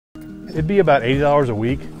It'd be about $80 a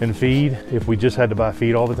week in feed if we just had to buy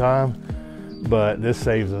feed all the time. But this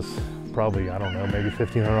saves us probably, I don't know, maybe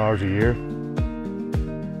 $1,500 a year.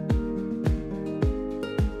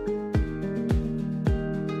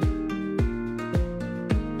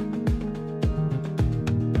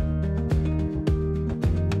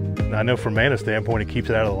 I know from MANNA's standpoint, it keeps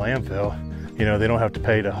it out of the landfill. You know, they don't have to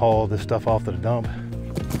pay to haul this stuff off to the dump.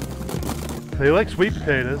 They like sweet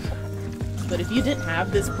potatoes. But if you didn't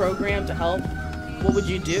have this program to help, what would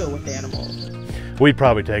you do with the animals? We'd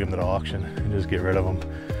probably take them to the auction and just get rid of them.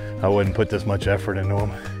 I wouldn't put this much effort into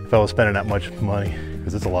them if I was spending that much money,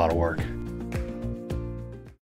 because it's a lot of work.